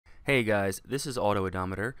Hey guys, this is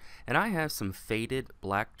AutOdometer, and I have some faded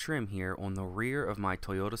black trim here on the rear of my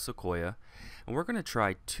Toyota Sequoia, and we're going to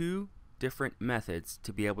try two different methods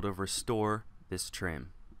to be able to restore this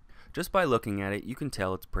trim. Just by looking at it, you can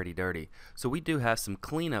tell it's pretty dirty, so we do have some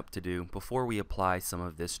cleanup to do before we apply some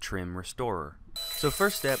of this trim restorer. So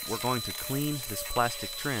first step, we're going to clean this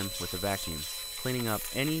plastic trim with a vacuum, cleaning up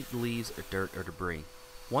any leaves or dirt or debris.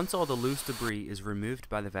 Once all the loose debris is removed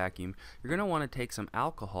by the vacuum, you're going to want to take some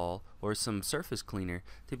alcohol or some surface cleaner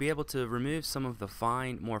to be able to remove some of the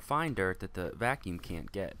more fine dirt that the vacuum can't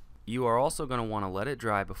get. You are also going to want to let it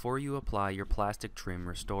dry before you apply your plastic trim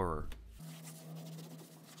restorer.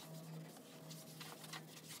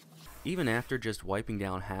 Even after just wiping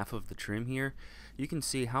down half of the trim here, you can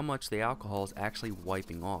see how much the alcohol is actually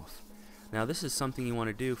wiping off. Now this is something you want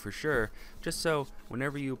to do for sure, just so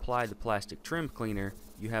whenever you apply the plastic trim cleaner,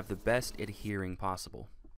 you have the best adhering possible.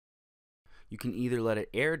 You can either let it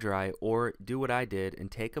air dry or do what I did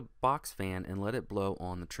and take a box fan and let it blow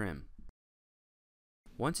on the trim.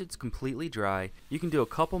 Once it's completely dry, you can do a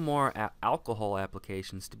couple more alcohol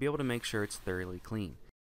applications to be able to make sure it's thoroughly clean.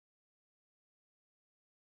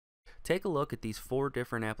 Take a look at these 4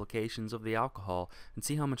 different applications of the alcohol and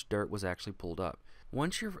see how much dirt was actually pulled up.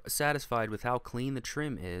 Once you're satisfied with how clean the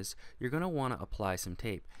trim is, you're going to want to apply some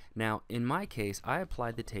tape. Now, in my case, I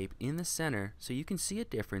applied the tape in the center so you can see a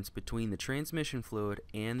difference between the transmission fluid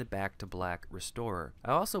and the back to black restorer.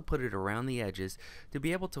 I also put it around the edges to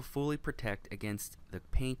be able to fully protect against the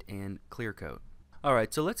paint and clear coat.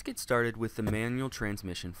 Alright, so let's get started with the manual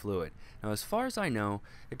transmission fluid. Now, as far as I know,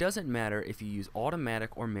 it doesn't matter if you use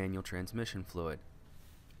automatic or manual transmission fluid.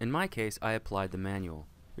 In my case, I applied the manual.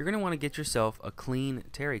 You're going to want to get yourself a clean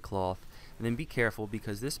terry cloth, and then be careful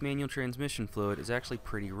because this manual transmission fluid is actually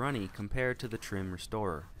pretty runny compared to the trim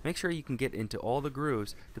restorer. Make sure you can get into all the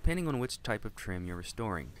grooves depending on which type of trim you're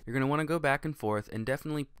restoring. You're going to want to go back and forth and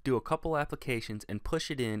definitely do a couple applications and push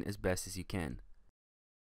it in as best as you can.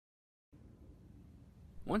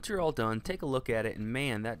 Once you're all done, take a look at it, and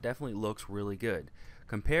man, that definitely looks really good.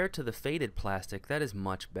 Compared to the faded plastic, that is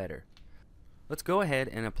much better. Let's go ahead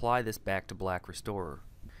and apply this back to black restorer.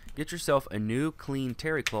 Get yourself a new clean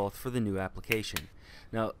terry cloth for the new application.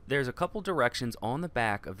 Now, there's a couple directions on the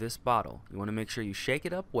back of this bottle. You want to make sure you shake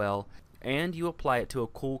it up well and you apply it to a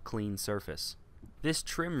cool, clean surface. This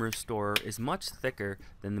trim restorer is much thicker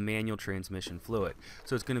than the manual transmission fluid,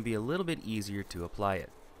 so it's going to be a little bit easier to apply it.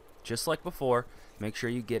 Just like before, make sure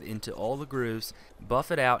you get into all the grooves,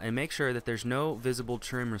 buff it out, and make sure that there's no visible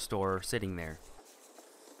trim restorer sitting there.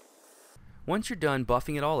 Once you're done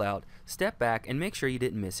buffing it all out, step back and make sure you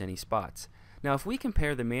didn't miss any spots. Now, if we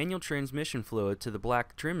compare the manual transmission fluid to the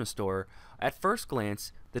black trim restorer, at first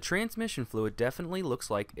glance, the transmission fluid definitely looks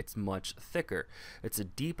like it's much thicker. It's a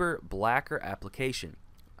deeper, blacker application.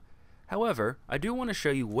 However, I do want to show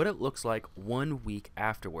you what it looks like 1 week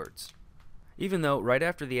afterwards. Even though right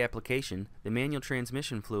after the application, the manual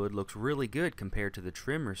transmission fluid looks really good compared to the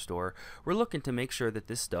trim restorer, we're looking to make sure that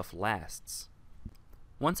this stuff lasts.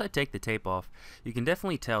 Once I take the tape off, you can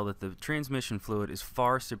definitely tell that the transmission fluid is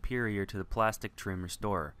far superior to the plastic trim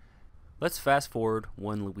restorer. Let's fast forward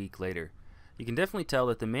 1 week later. You can definitely tell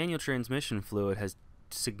that the manual transmission fluid has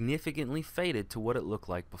significantly faded to what it looked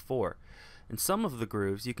like before. In some of the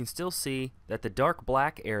grooves, you can still see that the dark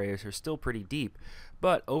black areas are still pretty deep,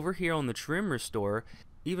 but over here on the trim restorer,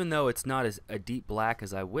 even though it's not as a deep black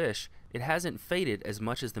as I wish, it hasn't faded as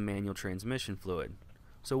much as the manual transmission fluid.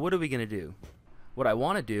 So what are we going to do? What I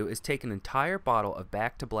want to do is take an entire bottle of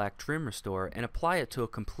back to black trim restorer and apply it to a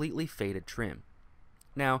completely faded trim.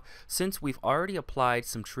 Now, since we've already applied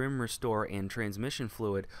some trim restorer and transmission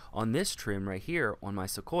fluid on this trim right here on my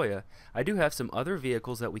Sequoia, I do have some other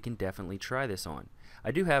vehicles that we can definitely try this on.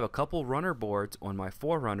 I do have a couple runner boards on my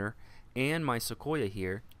 4Runner and my Sequoia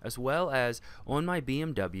here, as well as on my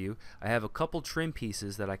BMW. I have a couple trim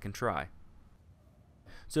pieces that I can try.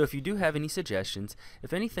 So if you do have any suggestions,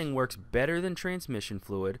 if anything works better than transmission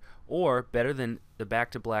fluid or better than the back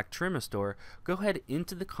to black trim restorer, go ahead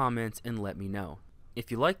into the comments and let me know. If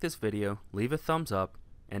you like this video, leave a thumbs up,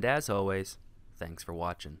 and as always, thanks for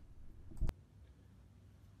watching.